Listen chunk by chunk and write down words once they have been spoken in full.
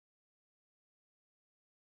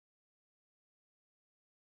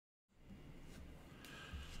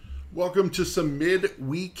Welcome to some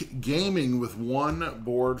midweek gaming with One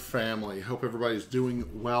Board Family. Hope everybody's doing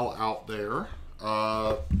well out there.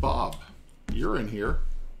 Bob, you're in here.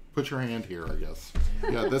 Put your hand here, I guess.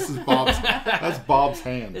 Yeah, this is Bob's. That's Bob's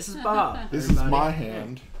hand. This is Bob. This is my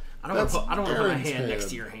hand. I don't want to put my hand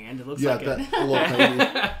next to your hand. It looks like a little baby,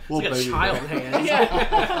 like a child hand.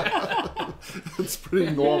 Yeah. It's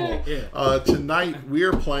pretty normal. Yeah. Tonight we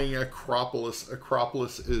are playing Akropolis.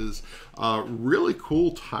 Akropolis is a really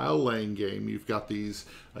cool tile laying game. You've got these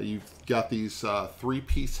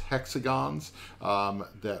three-piece hexagons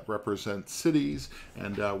that represent cities,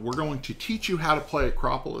 and we're going to teach you how to play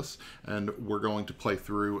Akropolis, and we're going to play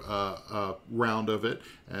through a round of it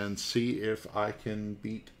and see if I can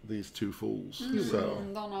beat these two fools. So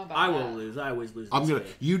don't know about I will lose. I always lose.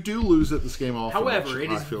 You do lose at this game often. However,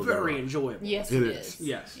 it is very enjoyable. Yes, it is.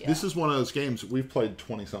 Yes. Yeah. This is one of those games we've played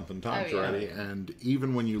 20-something times already, and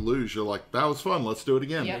even when you lose, you're like, "That was fun. Let's do it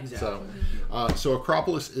again." Yep. Exactly. So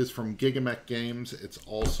Akropolis is from Gigamic Games. It's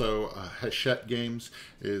also Hachette Games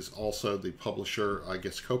is also the publisher, I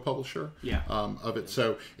guess, co-publisher of it.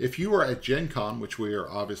 So if you are at Gen Con, which we are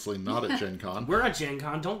obviously not at Gen Con. We're at Gen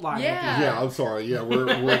Con. Don't lie. Yeah, I'm sorry. Yeah,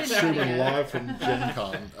 we're streaming live from Gen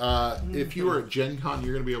Con. If you are at Gen Con,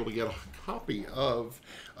 you're going to be able to get a copy of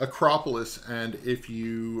Akropolis, and if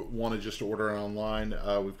you want to just order it online,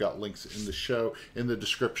 we've got links in the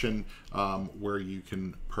description where you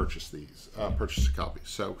can purchase a copy.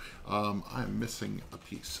 So I'm missing a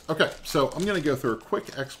piece. Okay, so I'm going to go through a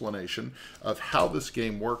quick explanation of how this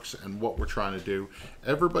game works and what we're trying to do.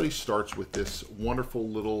 Everybody starts with this wonderful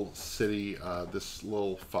little city, this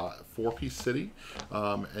little four-piece city,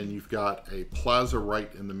 and you've got a plaza right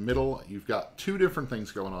in the middle. You've got two different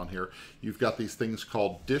things going on here. You've got these things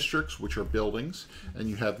called districts, which are buildings, and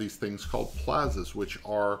you have these things called plazas, which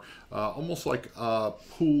are almost like a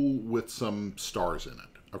pool with some stars in it.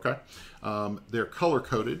 Okay, they're color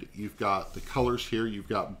coded. You've got the colors here. You've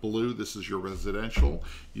got blue. This is your residential.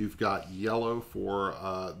 You've got yellow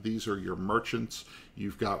for these are your merchants.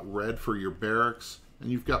 You've got red for your barracks,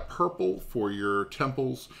 and you've got purple for your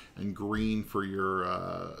temples, and green for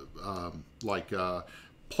your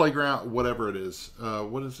playground, whatever it is.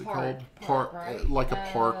 What is it called? Park, right? Like a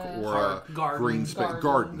park or a garden, green space.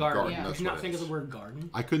 Garden. Yeah. That's Could you not think of the word garden?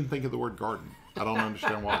 I couldn't think of the word garden. I don't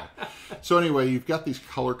understand why. So anyway, you've got these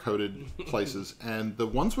color-coded places, and the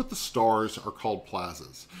ones with the stars are called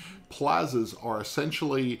plazas. Plazas are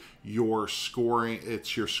essentially your scoring.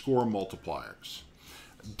 It's your score multipliers.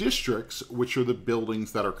 Districts, which are the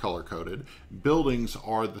buildings that are color-coded. Buildings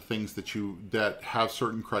are the things that have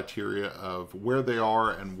certain criteria of where they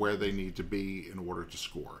are and where they need to be in order to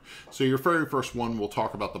score. So your very first one, we'll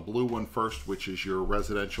talk about the blue one first, which is your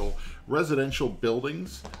residential. Residential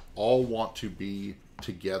buildings all want to be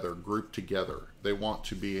together, grouped together. They want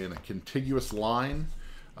to be in a contiguous line.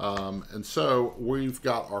 And so we've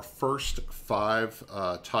got our first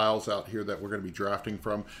 5 tiles out here that we're going to be drafting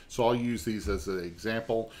from. So I'll use these as an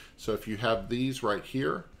example. So if you have these right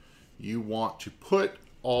here, you want to put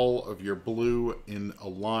all of your blue in a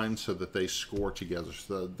line so that they score together.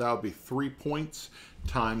 So that would be 3 points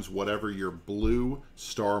times whatever your blue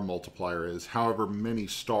star multiplier is, however many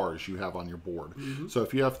stars you have on your board. So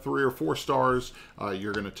if you have 3 or 4 stars,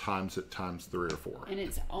 you're going to times it times 3 or 4. And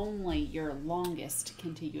it's only your longest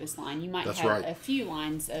contiguous line. You might have a few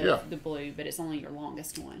lines of the blue, but it's only your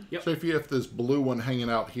longest one. Yep. So if you have this blue one hanging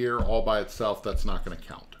out here all by itself, that's not going to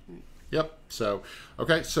count. Yep. So,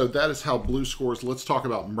 okay, so that is how blue scores. Let's talk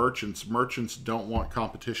about merchants. Merchants don't want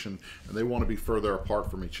competition, and they want to be further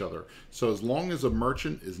apart from each other. So as long as a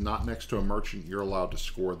merchant is not next to a merchant, you're allowed to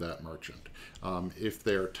score that merchant. If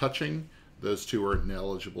they're touching, those two are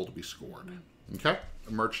ineligible to be scored. Okay?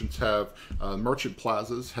 Merchants have, merchant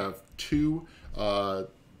plazas have two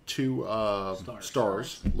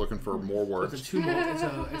stars. Looking for more words. It's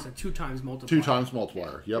a 2 times multiplier. 2 times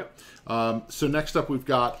multiplier. Yep. So next up, we've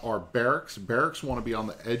got our barracks. Barracks want to be on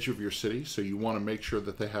the edge of your city, so you want to make sure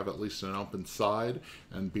that they have at least an open side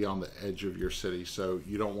and be on the edge of your city. So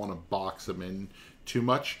you don't want to box them in too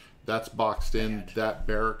much. That's boxed in. That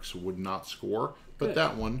barracks would not score, but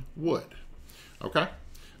that one would. Okay.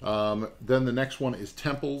 Then the next one is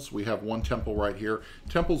temples. We have one temple right here.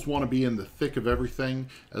 Temples want to be in the thick of everything.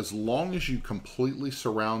 As long as you completely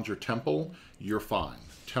surround your temple, you're fine.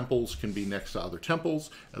 Temples can be next to other temples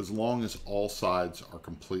as long as all sides are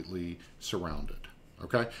completely surrounded.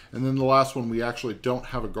 Okay? And then the last one, we actually don't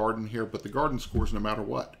have a garden here, but the garden scores no matter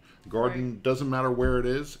what. Garden doesn't matter where it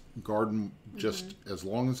is. Garden just as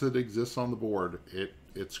long as it exists on the board,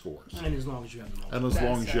 it scores. And as long as you have the multiplier. And as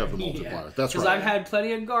long as you have the multiplier. Yeah. That's right. Because I've had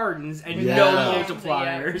plenty of gardens and no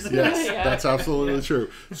multipliers. Yes, that's absolutely true.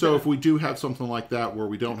 So if we do have something like that where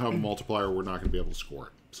we don't have a multiplier, we're not going to be able to score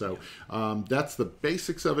it. So that's the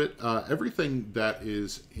basics of it. Everything that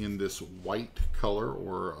is in this white color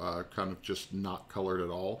or kind of just not colored at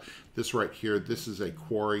all, this right here, this is a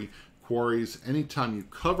quarry. Quarries, anytime you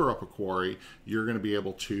cover up a quarry, you're going to be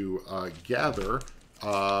able to gather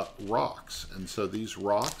rocks. And so these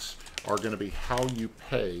rocks are going to be how you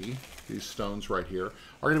pay, these stones right here,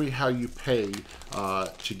 are going to be how you pay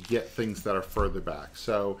to get things that are further back.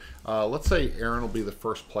 So let's say Erin will be the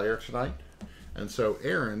first player tonight. And so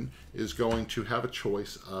Erin is going to have a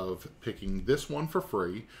choice of picking this one for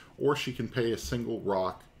free, or she can pay a single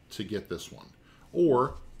rock to get this one,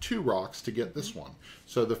 or 2 rocks to get this one.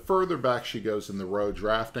 So the further back she goes in the row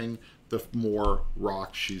drafting, the more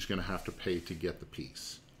rocks she's going to have to pay to get the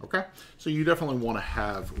piece. Okay? So you definitely want to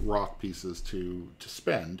have rock pieces to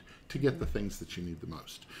spend to get the things that you need the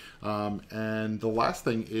most. And the last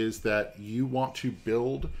thing is that you want to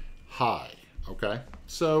build high. Okay?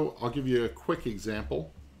 So I'll give you a quick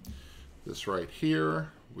example. This right here,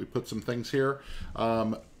 we put some things here.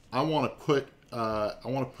 I want to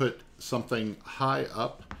put something high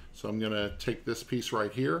up. So I'm going to take this piece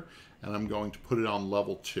right here and I'm going to put it on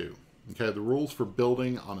level 2. Okay, the rules for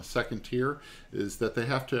building on a second tier is that they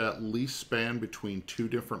have to at least span between 2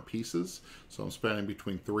 different pieces. So I'm spanning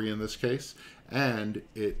between 3 in this case, and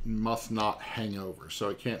it must not hang over. So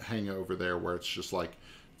it can't hang over there where it's just like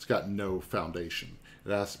it's got no foundation.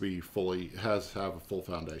 It has to be it has to have a full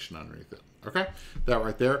foundation underneath it. Okay, that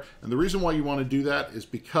right there. And the reason why you want to do that is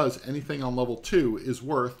because anything on level 2 is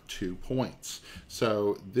worth 2 points.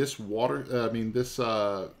 So this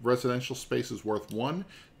residential space is worth 1.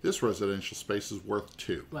 This residential space is worth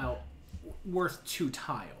 2. Well, worth 2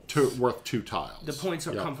 tiles. Worth 2 tiles. The points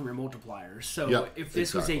don't come from your multipliers. So if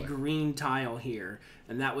this was a green tile here,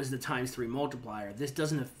 and that was the ×3 multiplier, this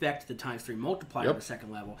doesn't affect the ×3 multiplier at the second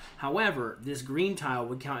level. However, this green tile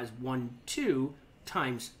would count as 1, 2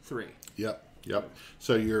 times 3. Yep.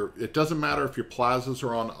 So it doesn't matter if your plazas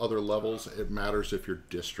are on other levels. It matters if your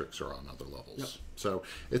districts are on other levels. So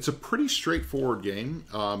it's a pretty straightforward game.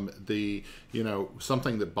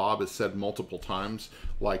 Something that Bob has said multiple times,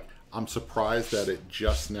 like, I'm surprised that it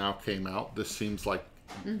just now came out. This seems like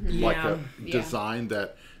a design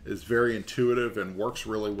that is very intuitive and works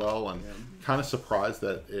really well, and kind of surprised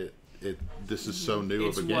that this is so new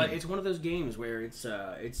of a game. It's one of those games where it's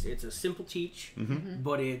a simple teach,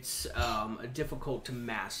 but it's difficult to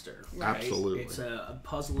master. Right? Absolutely, it's a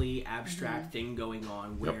puzzly, abstract thing going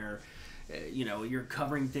on where you're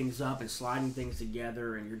covering things up and sliding things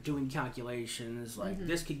together, and you're doing calculations. Like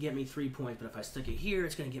this could get me 3 points, but if I stick it here,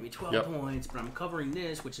 it's going to get me 12 points. But I'm covering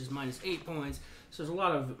this, which is -8 points. So there's a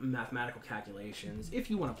lot of mathematical calculations if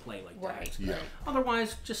you want to play like that. Yeah.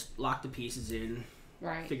 Otherwise, just lock the pieces in.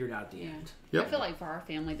 Right. Figure it out at the end. I feel like for our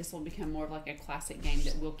family, this will become more of like a classic game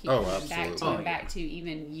that we'll keep going back to and back to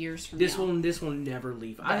even years from now. This will never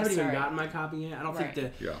leave. I haven't even gotten my copy yet. I don't think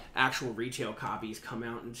the actual retail copies come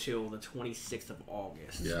out until the 26th of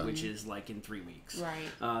August, which is like in 3 weeks.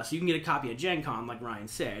 Right. So you can get a copy at Gen Con, like Ryan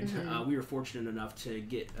said. We were fortunate enough to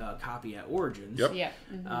get a copy at Origins.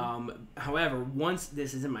 However, once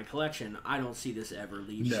this is in my collection, I don't see this ever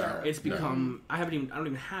leaving. It's become I don't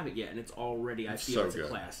even have it yet, and it's already I feel it's a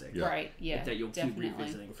classic. Right. Yeah. That you'll definitely keep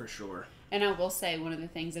revisiting for sure. And I will say, one of the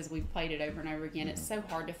things as we've played it over and over again, it's so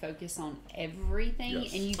hard to focus on everything,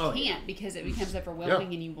 and you can't because it becomes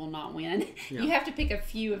overwhelming and you will not win. You have to pick a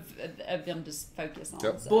few of them to focus on.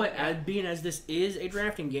 So, but being as this is a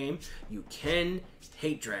drafting game, you can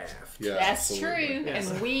hate draft. That's true,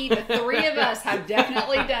 and we, the 3 of us, have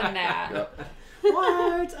definitely done that.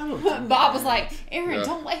 What? Bob was like, Erin,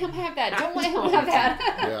 don't let him have that. Don't let him have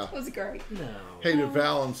that. It was great. No. Hey to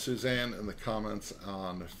Val and Suzanne in the comments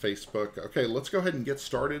on Facebook. Okay, let's go ahead and get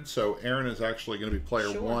started. So Erin is actually going to be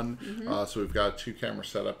player 1. So we've got a 2-camera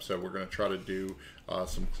setup. So we're going to try to do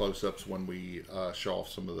some close-ups when we show off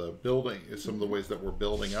some of the some of the ways that we're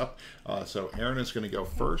building up. So Erin is going to go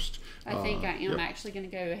first. I think I am actually going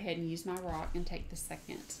to go ahead and use my rock and take the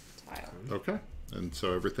second tile. Okay. And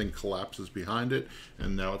so everything collapses behind it,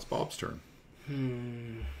 and now it's Bob's turn.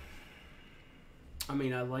 I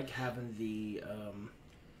mean, I like having the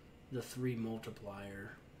 3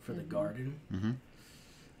 multiplier for the garden.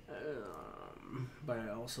 But I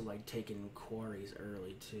also like taking quarries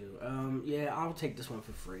early too. I'll take this one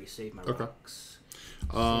for free. Save my rocks.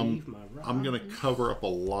 Save my rocks. I'm going to cover up a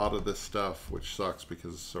lot of this stuff, which sucks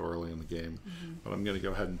because it's so early in the game. But I'm going to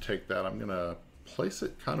go ahead and take that. I'm going to place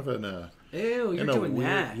it kind of in a Ew, you're doing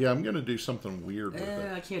that. Yeah, I'm going to do something weird with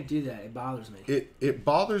it. I can't do that. It bothers me. It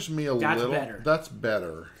bothers me a little. Better. That's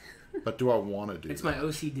better. But do I want to do It's that? my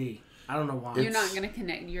OCD. I don't know why. You're not going to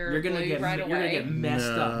connect your glue right away. You're going to get messed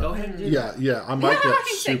up. Go ahead and do that. Yeah, I might get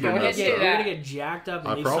super messed up. You're going to get jacked up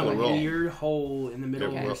and leave some will. weird hole in the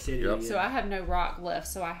middle of your city. Yep. So I have no rock left,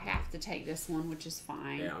 so I have to take this one, which is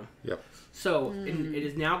fine. Yeah. Yep. So it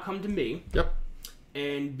has now come to me. Yep.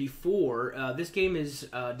 And before, this game is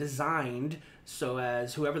designed so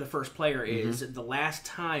as whoever the first player is, the last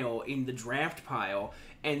tile in the draft pile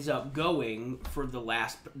ends up going for the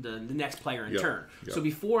next player in turn. Yep. So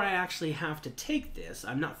before I actually have to take this,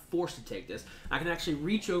 I'm not forced to take this. I can actually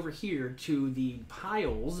reach over here to the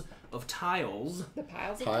piles of tiles. The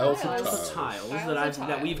piles of tiles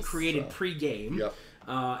that we've created pre-game. Yep.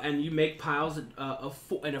 And you make piles in a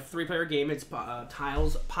 3-player game. It's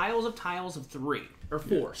piles of tiles of 3 or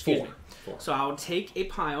 4. Excuse me. 4. So I'll take a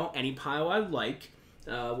pile, any pile I like.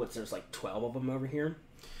 There's like 12 of them over here,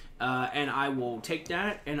 and I will take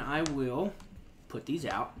that and I will put these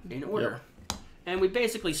out in order. Yep. And we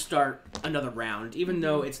basically start another round, even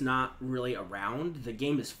though it's not really a round. The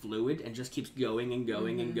game is fluid and just keeps going and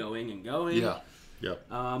going and going and going. Yeah. Yep.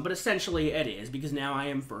 But essentially it is, because now I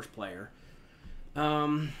am first player.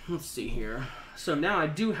 Let's see here. So now I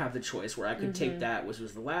do have the choice where I could take that, which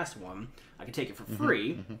was the last one. I could take it for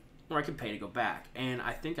free, or I could pay to go back. And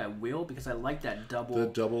I think I will, because I like that double... The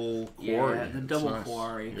double quarry. Yeah, the double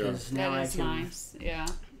quarry. Because now I can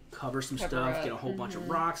cover some stuff, get a whole bunch of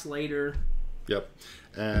rocks later. Yep.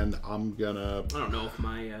 And I'm gonna... I don't know if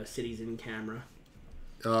my city's in camera.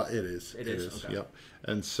 It is. It is. Okay. Yep.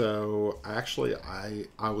 And so, actually,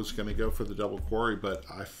 I was going to go for the double quarry, but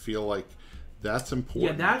I feel like that's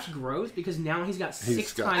important. Yeah, that's gross, because now he's got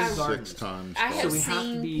 6 times gardens. 6 times. I have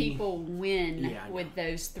seen people win with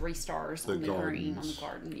those 3 stars on the green on the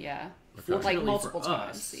garden. Yeah. Like multiple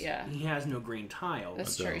times. Yeah. He has no green tile.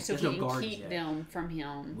 That's true. So we can keep them from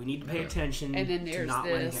him. We need to pay attention. And then there's not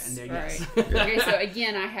this. Right. Okay, so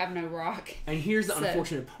again, I have no rock. And here's the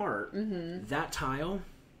unfortunate part. That tile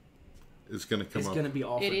is going to come up. It's going to be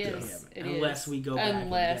offered to him. Unless we go back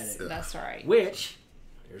and get it. That's right. Which...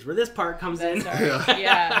 Here's where this part comes in.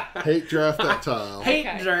 Yeah. Hate draft that tile. Hate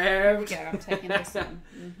draft. Okay, I'm taking this one.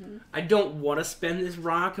 I don't want to spend this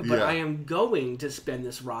rock, but I am going to spend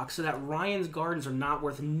this rock so that Ryan's gardens are not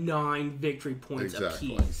worth 9 victory points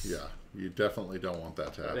apiece. Yeah, you definitely don't want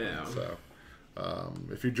that to happen. Yeah. So,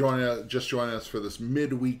 if you're just joining us for this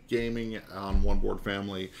midweek gaming on One Board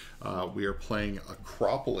Family, we are playing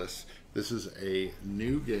Akropolis. This is a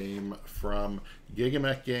new game from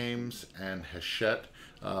Gigamic Games and Hachette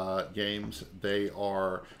Games. They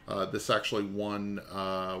are this actually won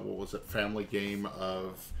Family Game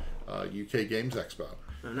of UK Games Expo.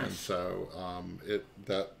 Oh, nice. And so it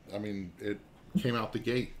came out the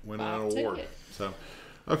gate winning an award. So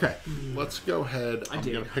okay, let's go ahead. I'm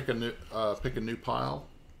gonna pick a new pile.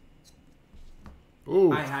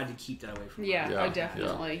 Ooh, I had to keep that away from me.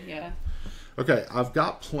 Definitely. Yeah. Okay, I've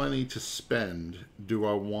got plenty to spend. Do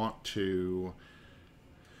I want to...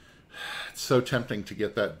 It's so tempting to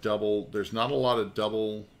get that double. There's not a lot of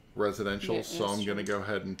double residential, so I'm going to go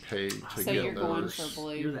ahead and pay to get those. So you're going for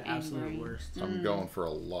blue. You're the absolute worst. I'm going for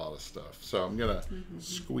a lot of stuff. So I'm going to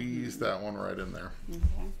squeeze that one right in there. Okay.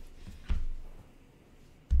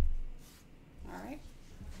 All right.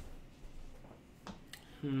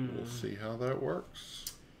 We'll see how that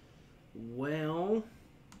works. Well...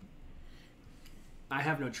 I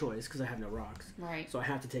have no choice because I have no rocks. Right. So I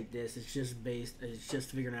have to take this. It's just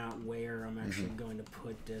figuring out where I'm actually going to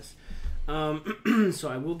put this. So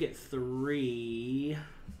I will get 3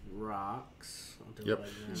 rocks. Yep.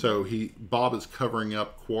 So Bob is covering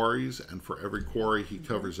up quarries, and for every quarry he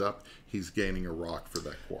covers up, he's gaining a rock for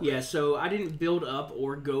that quarry. Yeah, so I didn't build up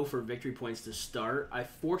or go for victory points to start. I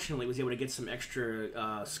fortunately was able to get some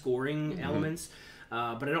extra scoring elements.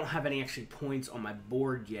 But I don't have any actually points on my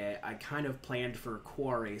board yet. I kind of planned for a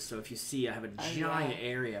quarry, so if you see, I have a giant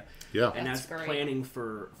area. Yeah, and that's planning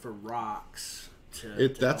for rocks.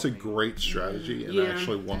 That's a great strategy, and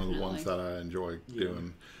actually one of the ones that I enjoy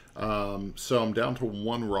doing. So I'm down to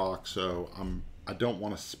 1 rock, so I don't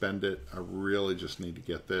want to spend it. I really just need to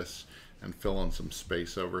get this and fill in some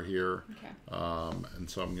space over here. Okay. And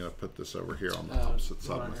so I'm going to put this over here on the opposite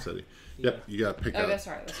side of the city. Yep, you got to pick that's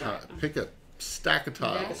right. Pick a stack of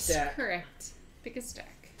tiles. That's correct. Pick a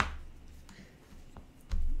stack.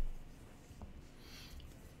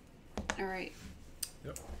 All right.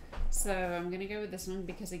 Yep. So I'm going to go with this one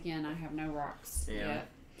because, again, I have no rocks yet.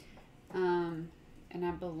 And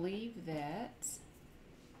I believe that...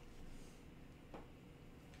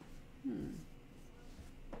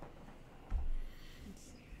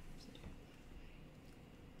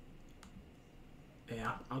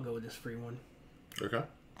 Yeah, I'll go with this free one. Okay.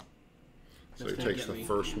 So That's he gonna takes get the me-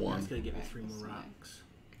 first one. That's going to get me 3 more rocks.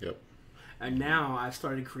 Yep. And now I've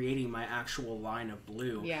started creating my actual line of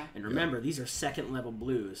blue. Yeah. And remember, these are second level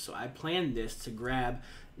blues. So I planned this to grab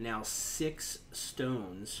now 6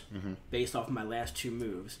 stones based off of my last 2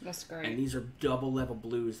 moves. That's great. And these are double level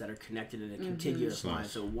blues that are connected in a contiguous line.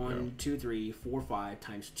 Nice. So 1, 2, 3, 4, 5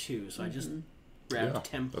 times 2. So I just grabbed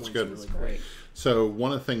 10 that's points good. really quick. So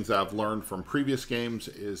one of the things I've learned from previous games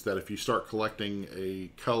is that if you start collecting a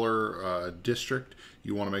color district,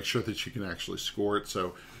 you want to make sure that you can actually score it.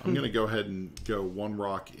 So I'm going to go ahead and go 1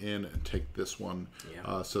 rock in and take this one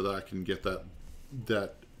so that I can get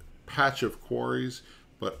that patch of quarries,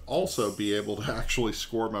 but also be able to actually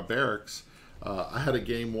score my barracks. I had a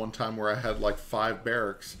game one time where I had like 5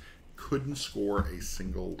 barracks, couldn't score a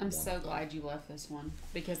single I'm one. so glad you left this one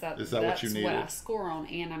because Is that that's what you needed? what I score on,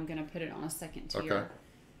 and I'm going to put it on a second tier. Okay.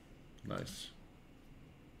 Nice.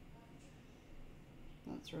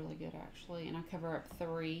 That's really good, actually. And I cover up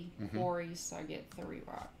 3 quarries, so I get 3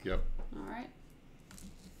 rock. Yep. All right.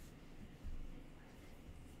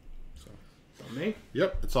 On me?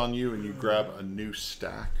 Yep, it's on you, and you grab a new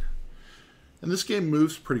stack. And this game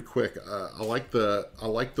moves pretty quick. I like the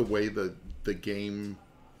way the game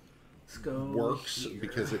Let's go works here.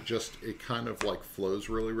 because it kind of like flows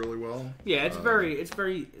really well. Yeah, it's very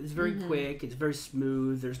quick. It's very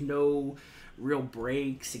smooth. There's no real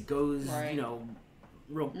breaks. It goes, Right.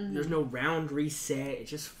 There's no round reset. It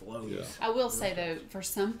just flows. Yeah. I will say, though, for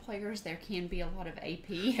some players, there can be a lot of AP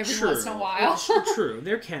every True. once in a while. True,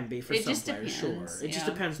 there can be for It some just players. depends, Sure, it just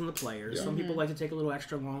yeah. depends on the players. Yeah. Some people like to take a little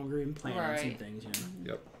extra longer in plans and Right. things.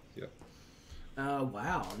 Yep.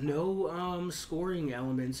 Wow, no scoring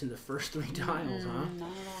elements in the first 3 tiles, huh?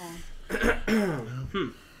 Not at all.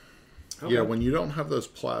 Okay. Yeah, when you don't have those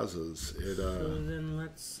plazas, it So then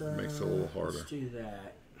let's makes it a little harder. Let's do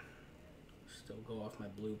that. Still go off my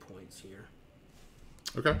blue points here.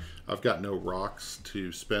 okay. I've got no rocks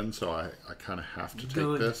to spend, so I kind of have to take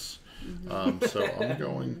Good. this. So I'm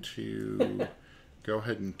going to go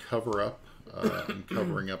ahead and cover up. I'm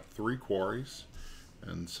covering up 3 quarries,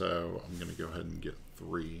 and so I'm going to go ahead and get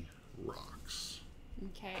 3 rocks.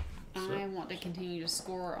 Okay. So- I want to continue to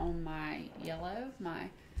score on my yellow, my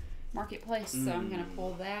marketplace, so I'm going to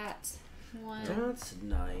pull that one. That's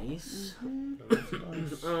nice. That's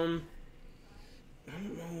nice. I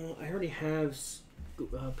don't know. I already have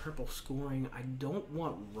purple scoring. I don't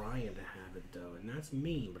want Ryan to have it though, and that's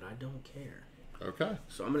mean, but I don't care. Okay.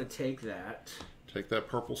 So I'm gonna take that Take that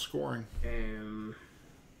purple scoring. and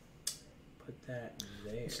put that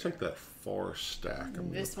there. Let's take that far stack. I'm gonna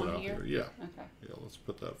This put one out here? Yeah. Okay. Yeah, let's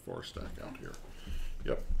put that far stack out here.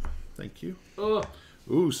 Yep. Thank you. Oh,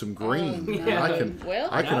 Ooh, some green. Oh, no. I can Well,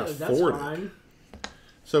 I can that's afford it. fine.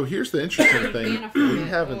 So here's the interesting thing. Can't afford We it.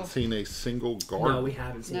 haven't Oh. seen a single garden. No, we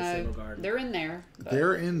haven't seen a single No, garden. they're in there. But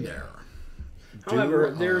They're in there. However,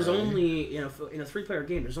 Do there's I- only in a 3-player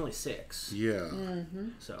game. There's only 6. Yeah.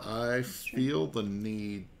 So I feel the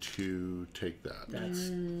need to take that. that's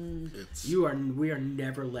It's we are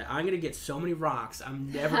never I'm gonna get so many rocks.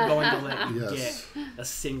 I'm never going to let you Yes. get a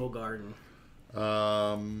single garden.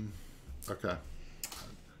 okay.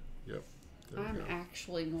 Yep. There we I'm go.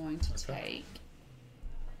 actually going to Okay. take.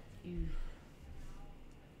 I'm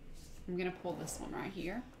going to pull this one right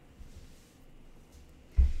here.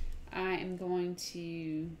 I am going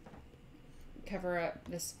to cover up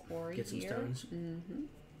this quarry Get some here. stones.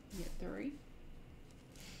 Get 3.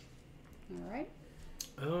 All right.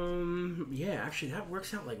 Yeah, actually that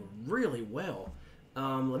works out like really well.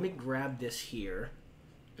 Let me grab this here.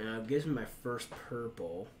 It gives me my first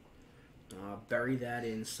purple. Bury that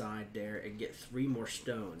inside there and get 3 more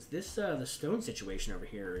stones. This the stone situation over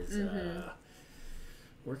here is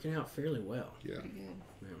working out fairly well. Yeah. Pretty good.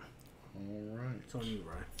 Yeah. All right. It's on you,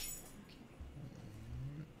 Ryan.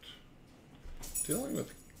 Dealing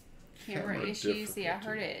with Camera issues. Yeah, I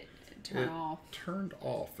heard it turn off. Turned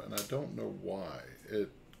off, and I don't know why. It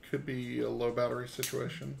could be a low battery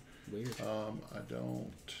situation. Weird. I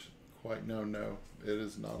don't quite know. No, it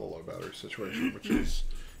is not a low battery situation, which is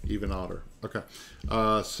even odder. Okay,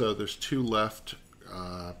 so there's 2 left.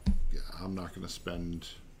 I'm not going to spend.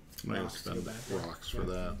 I'm not going to Rocks, spend go back there. rocks for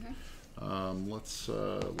that. Okay.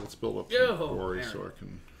 Let's build up Yo, some quarry so Aaron. I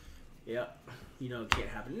can. Yep. You know it can't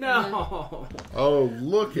happen. No. Oh,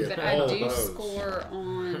 look at But all I do those. score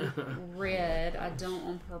on red. I don't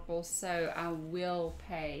on purple, so I will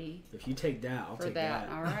pay If you take that, I'll for take that.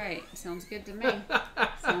 that. All right, sounds good to me.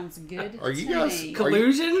 Sounds good. Are you to guys me.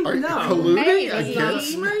 Collusion? Are you No. colluding Maybe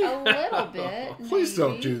against me? a little bit. Please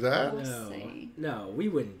don't maybe. do that. We'll No. see. No, we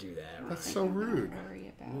wouldn't do that. That's I so think I'm gonna rude.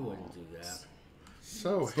 worry about We wouldn't do that.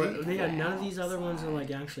 so But hateful. none of these other ones are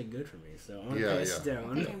like actually good for me. So I'm gonna pass it I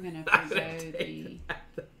down. think I'm gonna forgo the.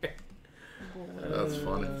 That's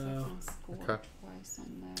funny. Okay. Twice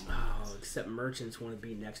on that. Oh, except merchants want to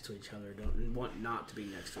be next to each other. Don't want not to be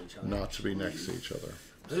next to each other. Not to be next to each other.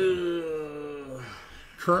 So.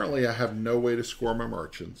 Currently, I have no way to score my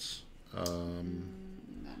merchants.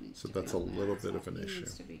 So that's a on little that bit side. of an He issue.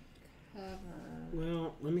 needs to be covered.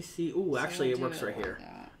 Well, let me see. Ooh, actually, So it I'll works do right like here.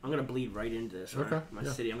 that. I'm gonna bleed right into this. Right? Okay, My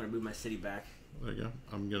yeah. city. I'm gonna move my city back. There you go.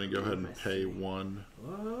 I'm going to go ahead and pay one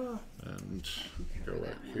Oh. and Cover go right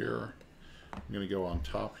that one here. up. I'm going to go on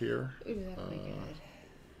top here. Ooh, that'll be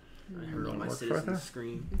good. I heard all my Work citizens right there.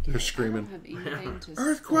 scream. They're I screaming. don't have anything to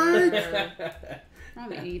Earthquake! score. I don't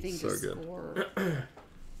have anything So to good. score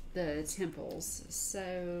the temples.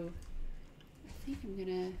 So I think I'm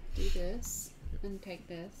gonna do this and take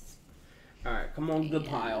this. All right, come on, good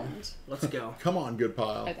pile. And- Let's go. Come on, good Oh,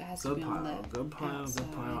 pile. that has to Good be on pile. the Good pile. outside.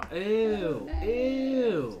 Good pile. Oh, Ew. no. It's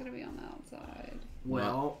Ew. gonna be on the outside.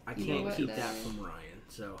 Well, I You know can't what, keep that though? from Ryan.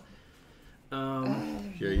 So,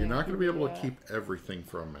 Yeah, you're not going to be able to keep everything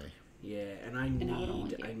from me. yeah, and I I would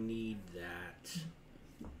only need get- that.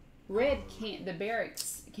 Red can't. The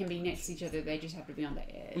barracks can be next to each other. They just have to be on the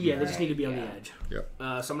edge. Yeah, they just need to be on Yeah. the edge. Yep.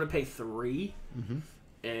 So I'm gonna pay 3 Mm-hmm.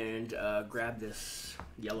 and grab this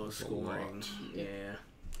yellow scoring. lot. Yeah,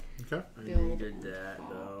 Okay. I Build needed that on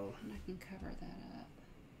though. And I can cover that up.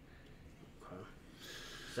 Okay.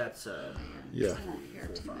 That's Yeah. I don't care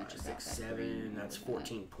 4, too 5, much 6, about that 7. green That's over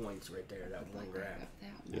 14 points right there. That that. one Like, grab. up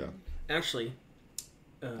that Yeah. one. Actually,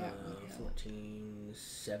 That would help. 14,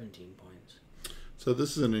 17 points. So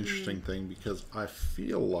this is an interesting thing because I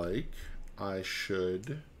feel like I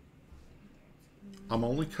should... I'm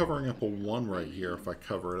only covering up a 1 right here if I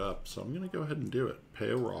cover it up. So I'm going to go ahead and do it. Pay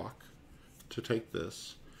a rock to take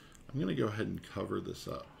this. I'm going to go ahead and cover this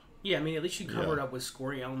up. Yeah, I mean, at least you covered Yeah. up with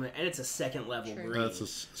scoring element, and it's a second level True. green.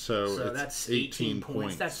 So it's that's 18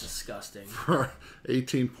 points. That's disgusting. For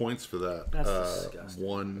 18 points for that. That's disgusting.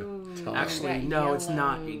 One Ooh. time. Actually, That no, it's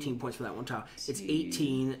not yellow 18 points for that one tile. It's 2,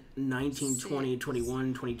 18, 19, 20, 6,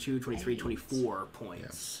 21, 22, 23, 8. 24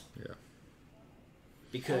 points. Yeah.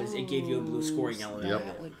 Because it gave you a blue scoring element. Yep.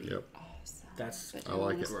 That would be Yep. awesome. That's But I like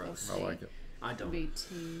wanna it. still I see. like it. I don't. Be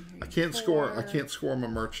 2, 3, I can't score. I 4. can't score my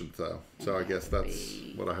merchant though. So I And guess that would that's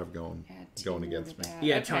be- what I have going Add 2 going more against to me. that.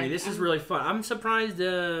 Yeah, Okay, Tony, this is really fun. I'm surprised.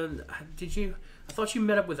 Did you? I thought you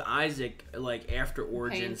met up with Isaac like after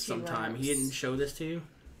Origins 2 sometime. He rocks. didn't show this to you.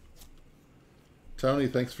 Tony,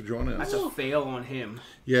 thanks for joining That's us. a fail on him.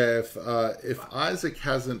 Yeah, if Isaac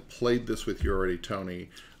hasn't played this with you already, Tony,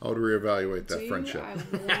 I would reevaluate that Do friendship. I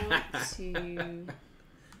want to?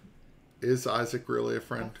 Is Isaac really a I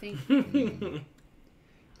friend? think.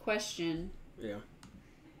 Question. Yeah.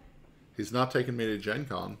 He's not taking me to Gen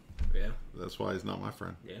Con. Yeah. That's why he's not my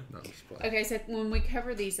friend. Yeah. No, just play. Okay, so when we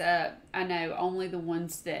cover these up, I know only the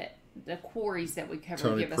ones that the quarries that we cover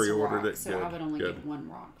Tony give us a pre-ordered rock. it. So Good, I would only good. get 1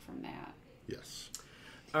 rock from that. Yes.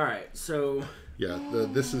 All right. So Yeah,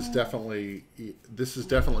 this is definitely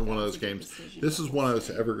one of those games. This is one of those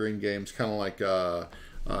evergreen games, kind of like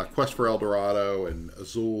Quest for El Dorado and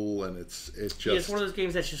Azul, and it's just yeah, it's one of those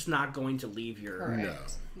games that's just not going to leave your. Correct. no.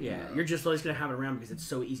 Yeah, you're just always going to have it around because it's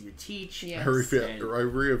so easy to teach. Yes. I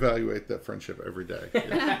reevaluate that friendship every day.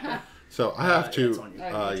 Yeah. So I have Yeah, it's to, on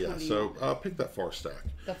you. yeah. So pick that far stack.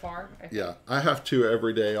 The far? Okay. Yeah, I have to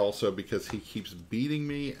every day also because he keeps beating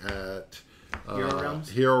me at Hero Realms?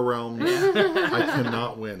 Hero Realms. I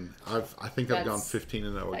cannot win. I think I've gone That's-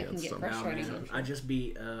 15-0 that can against get them. frustrating. No, man. I just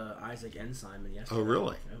beat Isaac and Simon yesterday. Oh,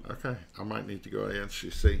 really? Yep. Okay. I might need to go against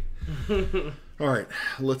you. See. All right.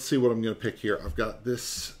 Let's see what I'm going to pick here. I've got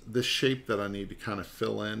this shape that I need to kind of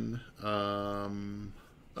fill in.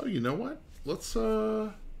 Oh, you know what? Let's.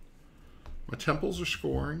 My temples are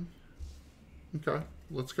scoring. Okay.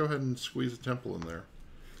 Let's go ahead and squeeze a temple in there.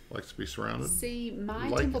 Likes to be surrounded. See, my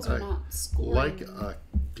Like temples a- are not scoring. Like a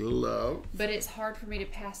glove. But it's hard for me to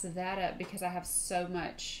pass that up because I have so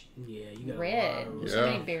much Yeah, you got red. A lot of So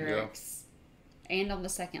Yeah, many barracks. And on the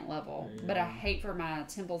second level. But I hate for my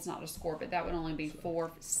temples not to score, but that would only be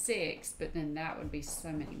 4, 6, but then that would be so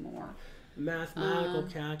many more. mathematical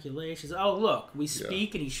calculations. Oh, look, we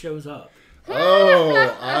speak and he shows up.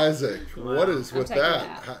 Oh, Isaac. What is I'm with taking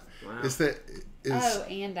that? that. Wow. Is that. Oh,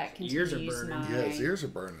 and that Ears are continues burning. my Yeah, his ears are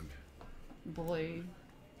burning. blue.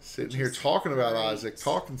 Sitting here talking about great. Isaac,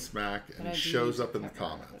 talking smack, and But I he do shows need up to in the cover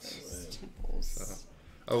comments. those temples.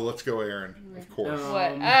 Oh, let's go, Erin. Of course.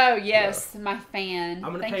 What? Oh, yes, my fan.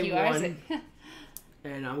 I'm gonna Thank pay you, 1. Isaac.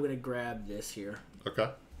 And I'm going to grab this here. Okay.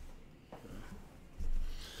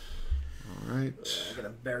 right. I gotta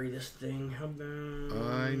bury this thing. How about...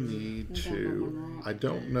 I need to... I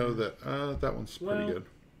don't know that... that one's pretty good.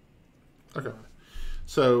 Okay.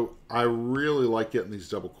 So I really like getting these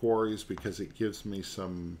double quarries because it gives me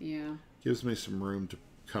some... Gives me some room to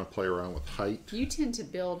kind of play around with height. You tend to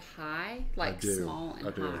build high, like small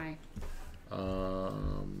and high.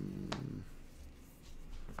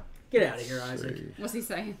 Get out of here, Isaac. What's he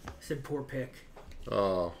saying? I said poor pick.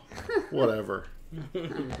 Oh, whatever.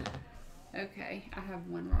 Okay, I have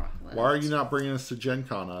one rock left. Why are you not bringing us to Gen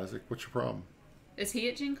Con, Isaac? What's your problem? Is he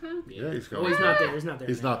at Gen Con? Yeah, he's going. Oh, he's not there. He's not there.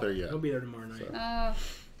 He's not there yet. He'll be there tomorrow night. Oh,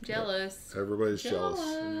 jealous. Everybody's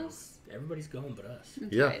jealous. Everybody's going but us.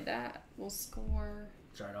 Okay, that will score.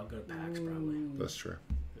 It's alright, I'll go to PAX probably. That's true.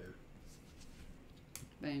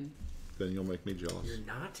 Boom. Then you'll make me jealous. You're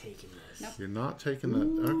not taking this. Nope. You're not taking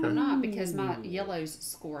that. Okay. I'm not, because my yellows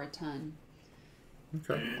score a ton.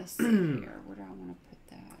 Okay. Let's see here. Where do I want to put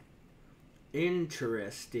that?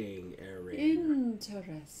 Interesting, Erin.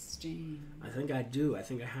 Interesting. I think I do. I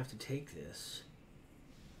think I have to take this.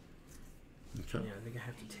 Okay. Yeah, I think I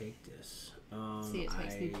have to take this. See, it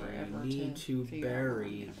takes me forever I need to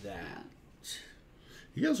bury that.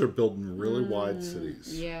 You guys are building really wide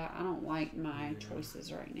cities. Yeah, I don't like my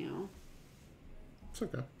choices right now. It's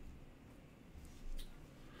okay.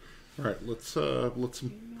 All right, let's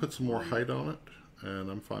put some more height on it,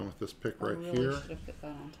 and I'm fine with this pick right here. Should have put that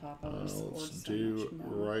on top. Let's do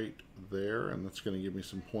right there, and that's going to give me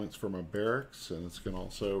some points for my barracks, and it's going to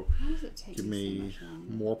also give me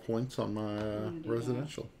more points on my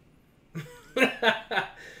residential.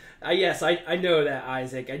 Yes, I know that,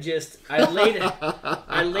 Isaac. I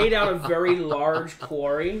laid out a very large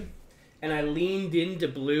quarry, and I leaned into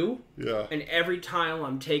blue. Yeah. And every tile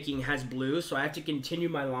I'm taking has blue, so I have to continue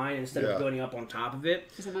my line instead of building up on top of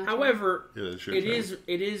it. However, it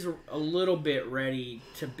is a little bit ready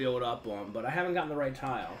to build up on, but I haven't gotten the right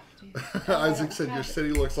tile. Isaac said your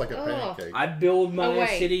city looks like a pancake. I build my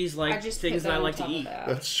cities like things that I like to eat.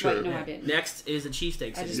 That's true. Wait, no, I didn't. Next is a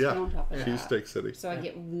cheesesteak city. I just put on top of that. Cheesesteak city. So I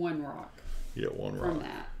get one rock. You get one rock. From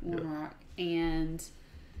that. One rock. And...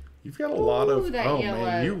 You've got a lot of... that oh, yellow.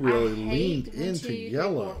 man, you really I leaned hate into 1, 2, 3,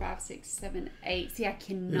 yellow. 4, 5, 6, 7, 8. See, I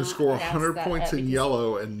cannot... You score 100 points in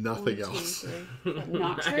yellow and nothing 1, 2, else. 3.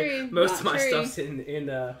 Not true. Most of my stuff's in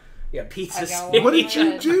pizza city. What did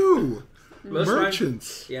you do?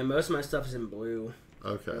 Merchants. Most of my stuff is in blue.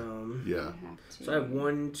 Okay. Yeah. So I have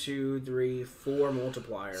 1, 2, 3, 4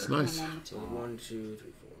 multiplier. It's nice. 1, 2,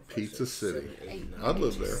 3, 4. Pizza City. 7, 8, 9, I'd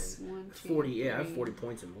live there. 40. Yeah, I have 40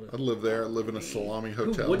 points in blue. I'd live there. I'd live in a salami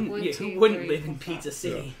hotel. Who wouldn't live in Pizza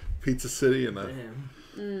City? Yeah. Pizza City and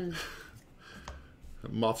a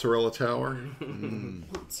mozzarella tower. I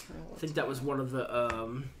think that was one of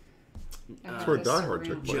the. That's where Die Hard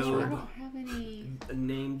took place, Joe right? I don't have any.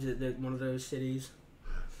 Named one of those cities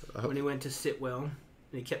when he went to Sitwell, and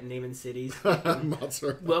he kept naming cities.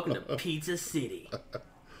 Mozzarella. Welcome to Pizza City.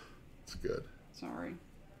 That's good. Sorry.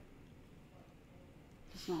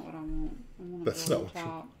 That's not what I want. I want That's to not go what on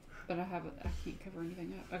top, but I can't cover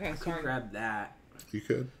anything up. Okay, I sorry. could grab that. You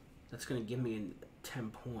could. That's gonna give me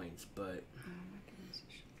 10 points, but.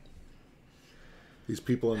 These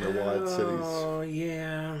people in their wide cities. Oh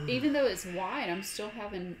yeah. Even though it's wide, I'm still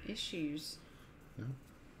having issues. Yeah.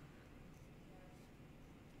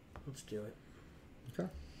 Let's do it. Okay.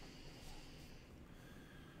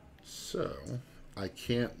 So, I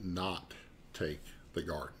can't not take the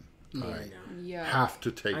garden. I have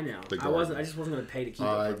to take the garden. I just wasn't going to pay to keep it.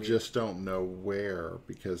 I just don't know where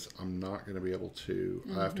because I'm not going to be able to.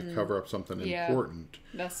 I have to cover up something important.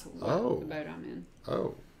 That's the boat I'm in.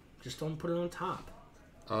 Oh. Just don't put it on top.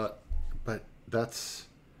 But that's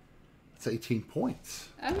 18 points.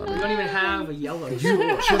 Oh, You don't even have a yellow score. You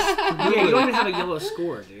don't even have a yellow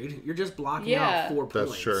score, dude. You're just blocking out 4 points.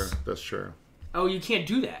 That's true. That's true. Oh, you can't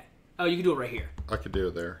do that. Oh, you can do it right here. I could do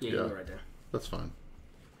it there. Yeah, you can do it right there. That's fine.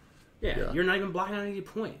 Yeah, you're not even blocking out any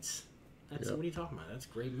points. What are you talking about? That's a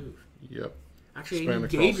great move. Yep. Actually, you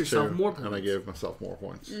gave yourself more points. And I gave myself more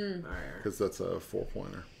points. Because that's a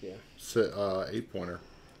 4-pointer. Yeah. 8-pointer.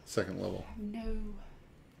 Second level. No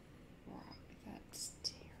rock. That's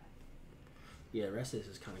terrible. Yeah, the rest of this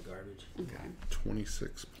is kind of garbage. Okay.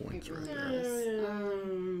 26 points right there.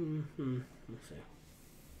 Let's see.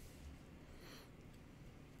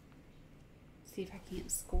 See if I can't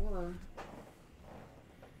score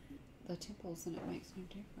the temples, and it makes no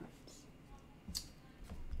difference.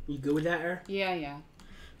 You good with that, Erin? Yeah.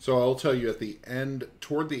 So I'll tell you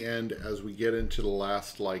toward the end, as we get into the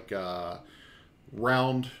last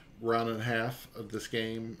round and a half of this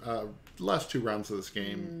game, last 2 rounds of this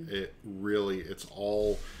game, it's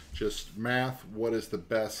all just math. What is the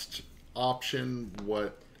best option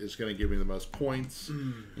what is going to give me the most points,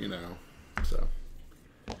 you know, so.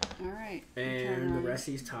 All right. And the rest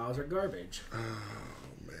of these tiles are garbage. Oh,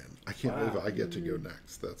 man. I can't believe I get to go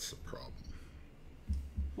next. That's the problem.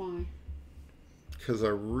 Why? Because I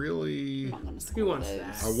really... Who wants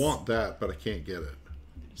that? I want that, but I can't get it.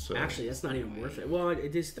 So actually, that's not even worth it. Well,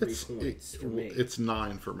 it is 3 points for me. It's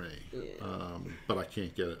 9 for me, Yeah. but I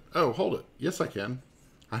can't get it. Oh, hold it. Yes, I can.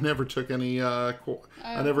 I never took any. I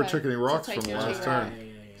never took any rocks from the last turn.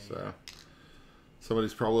 So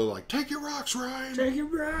somebody's probably like, "Take your rocks, Ryan. Take your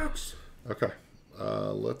rocks." Okay.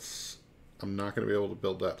 Let's. I'm not going to be able to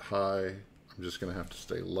build that high. I'm just going to have to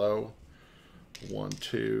stay low. 1,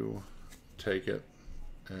 2. Take it,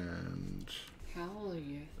 and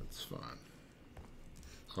hallelujah. That's fine.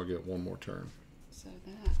 I'll get one more turn. So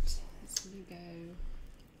that's going to go.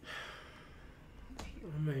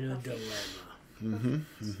 I'm in a dilemma.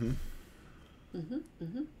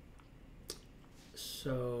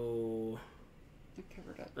 So I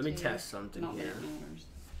covered up. Let me test something here.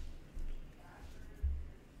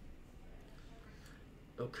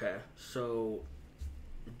 Okay, so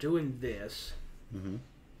doing this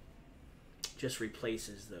just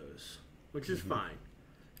replaces those, which is fine.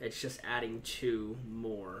 It's just adding 2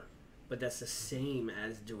 more, but that's the same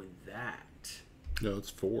as doing that. No, it's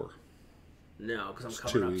 4. No, because I'm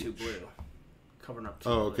covering up 2 blue. Covering up 2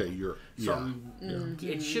 blue. Okay, you're... So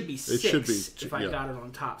it should be 6 if I got it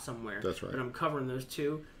on top somewhere. That's right. But I'm covering those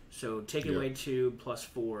 2, so taking away 2 plus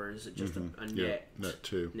 4 is just a net. Net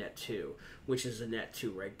 2. Net 2, which is a net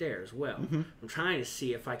 2 right there as well. I'm trying to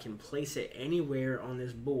see if I can place it anywhere on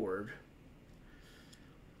this board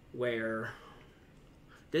where...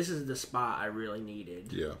 This is the spot I really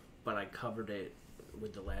needed. Yeah. But I covered it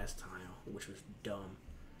with the last tile, which was dumb.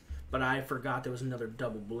 But I forgot there was another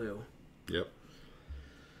double blue. Yep.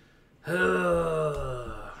 Let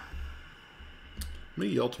me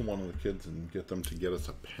yell to one of the kids and get them to get us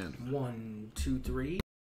a pen. 1, 2, 3.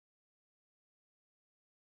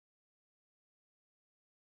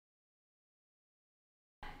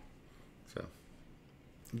 So,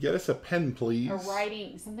 get us a pen, please.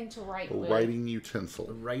 Something to write with. A writing utensil.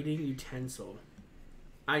 A writing utensil.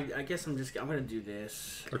 I guess I'm gonna do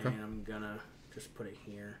this, and I'm gonna just put it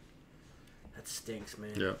here. That stinks,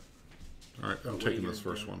 man. Yeah. All right, I'm taking this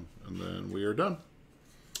first one, and then we are done.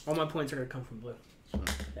 All my points are gonna come from blue. So.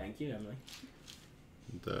 Thank you, Emily.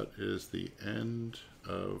 That is the end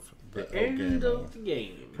of the end of the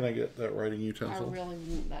game. Can I get that writing utensil? I really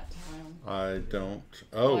want that tile. I don't.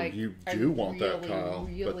 Oh, you do want that tile,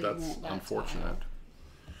 but that's unfortunate. Tile.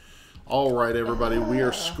 All right, everybody, we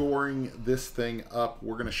are scoring this thing up.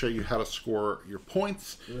 We're going to show you how to score your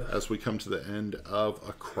points as we come to the end of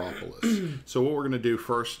Akropolis. So what we're going to do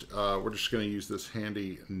first, we're just going to use this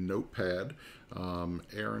handy notepad.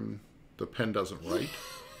 Erin, the pen doesn't write.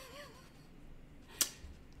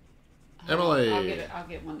 Emily. I'll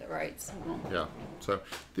get one that writes. Yeah. So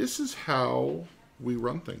this is how we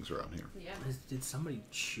run things around here. Yeah. Did somebody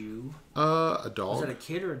chew? A dog. Was that a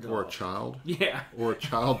kid or a dog? Or a child? Yeah. Or a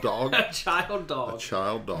child dog. A child dog. A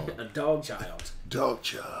child dog. A dog child. Dog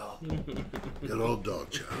child. Good old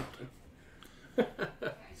dog child.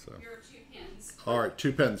 So. Here are 2 pens. All right,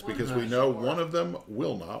 2 pens because we know one of them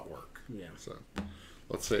will not work. Yeah. So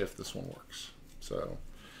let's see if this one works. So.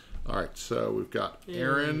 All right, so we've got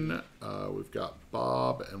Erin, we've got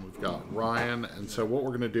Bob, and we've got Ryan. And so what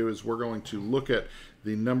we're going to do is we're going to look at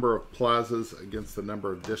the number of plazas against the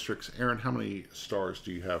number of districts. Erin, how many stars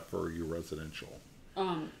do you have for your residential?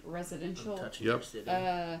 Residential? Yep.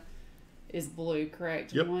 Is blue,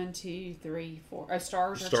 correct? Yep. 1, 2, 3, 4.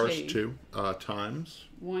 Stars are 2. Stars 2. Times?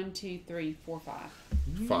 1, 2, 3, 4, 5.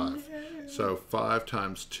 5. So 5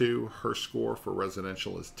 times 2, her score for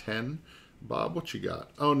residential is 10. Bob, what you got?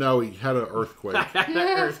 Oh no, he had an earthquake.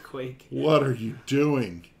 Earthquake. What are you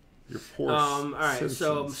doing? Your poor all right, citizens.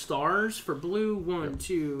 So stars for blue, 1,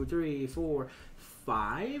 2, 3, 4,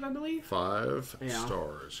 5, I believe. 5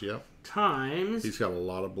 stars, yep. Times. He's got a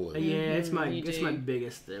lot of blue. Yeah, it's my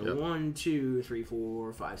biggest thing. Yep. 1, 2, 3,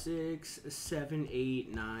 4, 5, 6, 7,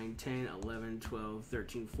 8, 9, 10, 11, 12,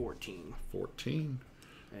 13, 14. 14.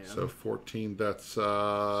 Yeah. So 14, that's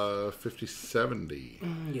 50, 70.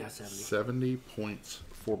 Yeah, 70. 70 points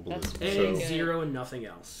for blue. That's and 0 and nothing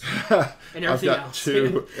else. And I've everything got else.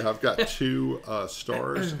 I've got 2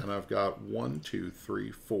 stars, and I've got 1, 2,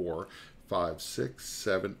 3, 4, 5, 6,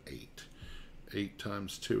 7, 8. 8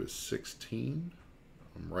 times 2 is 16.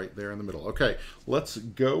 I'm right there in the middle. Okay, let's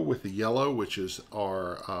go with the yellow, which is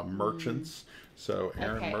our merchants. So,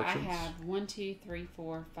 Erin, merchants. I have 1, 2, 3,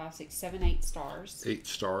 4, 5, 6, 7, 8 stars. 8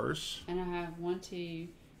 stars. And I have 1, 2,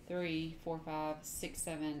 3, 4, 5, 6,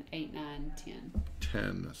 7, 8, 9, 10.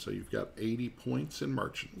 10. So you've got 80 points in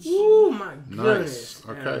merchants. Oh my goodness.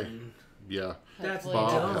 Nice. Okay. Aaron. Yeah. That's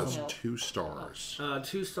Bob dumb. has 2 stars.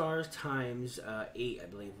 2 stars times 8, I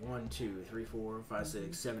believe. 1, 2, 3, 4, 5,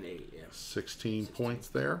 6, 7, 8. Yeah. 16 points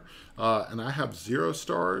there. And I have 0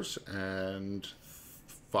 stars and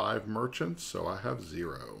 5 merchants, so I have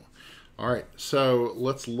 0. All right, so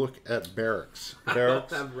let's look at barracks.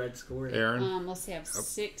 Barracks. I've red scored. Aaron. Let's see, I have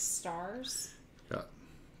 6 stars. Got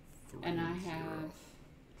 3, And I 0. have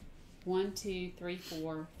 1, 2, 3,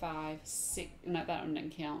 4, 5, 6. No, that one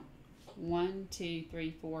doesn't count. 1, 2,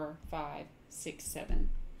 3, 4, 5, 6, 7.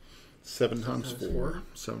 7 times 4.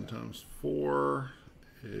 7 times 4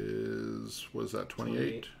 is, was that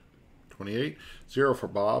 28? 28. 0 for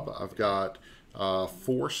Bob. I've got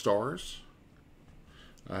 4 stars.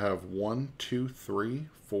 I have 1, 2, 3,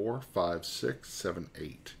 4, 5, 6, 7,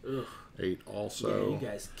 8. Ugh. 8 also. Yeah, you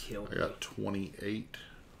guys killed me. I got 28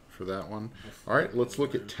 for that one. All right, let's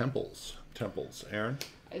look at temples. Temples, Aaron.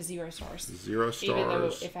 0 stars. 0 stars. Even though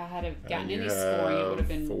if I had have gotten any scoring, it would have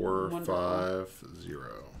been 4, wonderful. 5,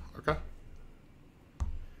 0. Okay.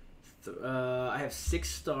 I have 6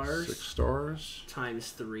 stars. 6 stars.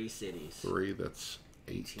 Times 3 cities. 3, that's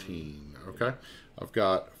 18. Okay. I've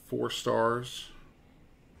got 4 stars.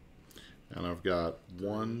 And I've got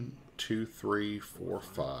 1, 2, 3, 4,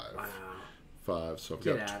 5. Wow. 5. So I've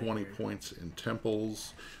Get got outta 20 here. points in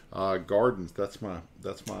temples. Gardens. That's my.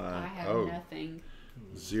 I have nothing.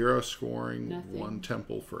 0 scoring. Nothing. 1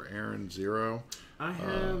 temple for Aaron. 0. I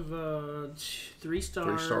have 3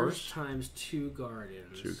 stars, stars. times 2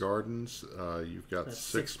 gardens. 2 gardens. You've got That's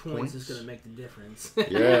 6 points. points. Is going to make the difference.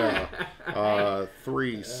 Yeah.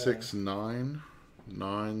 3, 6, 9.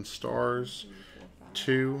 9 stars.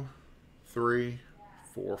 2, 3,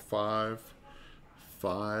 4, 5.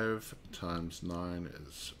 5 times 9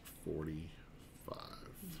 is 45.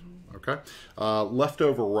 Okay.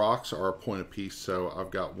 Leftover rocks are a point apiece, so I've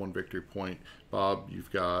got 1 victory point. Bob, you've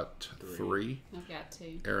got 3. I've got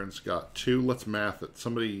 2. Aaron's got 2. Let's math it.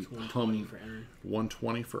 Somebody 120 hum. for Erin.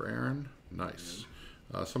 120 for Aaron. Nice.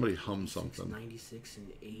 Somebody hum something. 96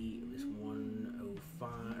 and 8 is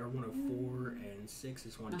 105 or 104 and 6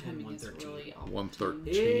 is 110, 113. Really awful.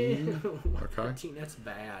 113. Ew, Okay. 113, that's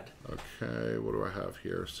bad. Okay, what do I have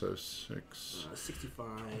here? So 6.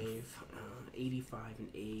 65, 85 and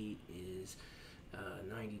 8 is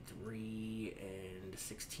 93 and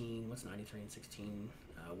 16. What's 93 and 16?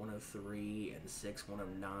 103 and 6,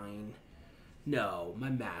 109. No, my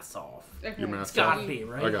math's off. Okay. Your math's It's got to off? be,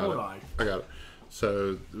 right? I got Hold it. on. I got it.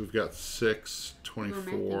 So we've got 6,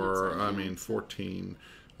 24, I mean 14,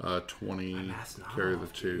 20, My math's not carry the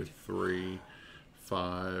off, 2, dude. 3,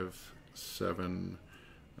 5, 7,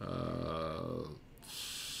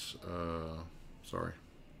 sorry,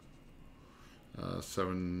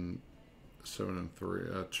 7 and 3,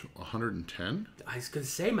 110? I was going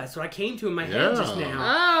to say, that's what I came to in my head just Yeah.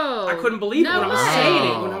 now. Oh. I couldn't believe it no when I was way.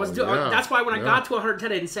 saying it. When I was doing, Yeah, that's why when I yeah. got to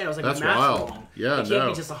 110, I didn't say it. I was like, That's the math's wild. wrong. Yeah, it can't no.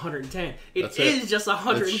 be just 110. It That's is it. just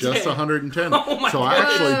 110. It's just 110. Oh my so I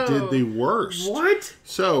actually God. did the worst. What?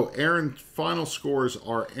 So Aaron's final scores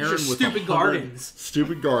are Aaron with stupid 100 gardens.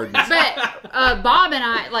 Stupid gardens. But Bob and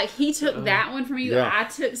I, like, he took that one from you. Yeah. I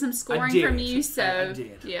took some scoring did. from you. So I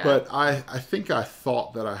did. yeah. But I think I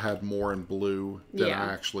thought that I had more in blue than Yeah.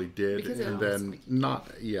 I actually did. Because it And was then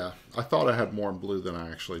I thought I had more in blue than I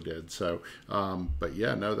actually did. So, but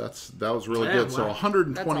yeah, no, that was really Yeah, good. So wow.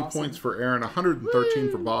 120 That's awesome. points for Aaron, 113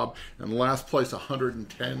 for Bob, and last place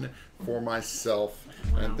 110 for myself.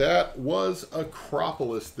 And that was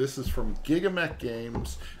Akropolis. This is from Gigamic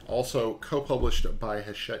Games, also co-published by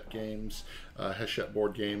Hachette Games, Hachette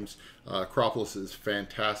Board Games. Akropolis is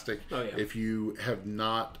fantastic. Oh, yeah. If you have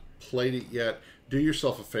not played it yet, do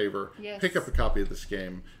yourself a favor. Yes. Pick up a copy of this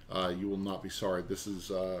game. You will not be sorry. This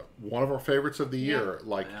is one of our favorites of the year.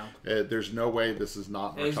 Like, there's no way this is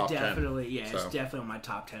not in our It's top 10. definitely, yeah, it's So, definitely on my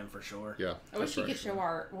top 10 for sure. yeah. I wish that's you right. could show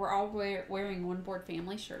we're all wearing one board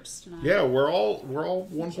family shirts tonight. Yeah, we're all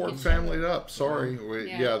one board familied up. Sorry,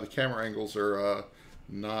 Yeah. the camera angles are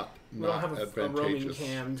We'll have a roaming advantageous.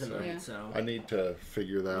 cam So tonight, so. I need to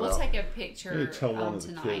figure that We'll out. take a I picture need to tell one of the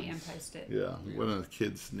tonight kids. and post it. Yeah, one of the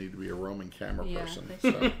kids need to be a roaming camera Yeah, person.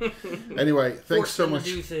 they So. Anyway, thanks Force so them to much.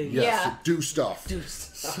 do things. Yes, Yeah. do stuff.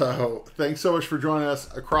 So thanks so much for joining us,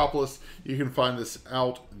 Akropolis. You can find this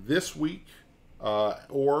out this week.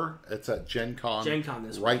 Or it's at Gen Con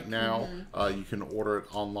this right week. now. You can order it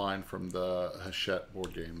online from the Hachette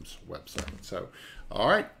Board Games website. So, all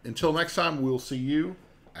right. Until next time, we'll see you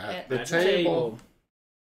at the table.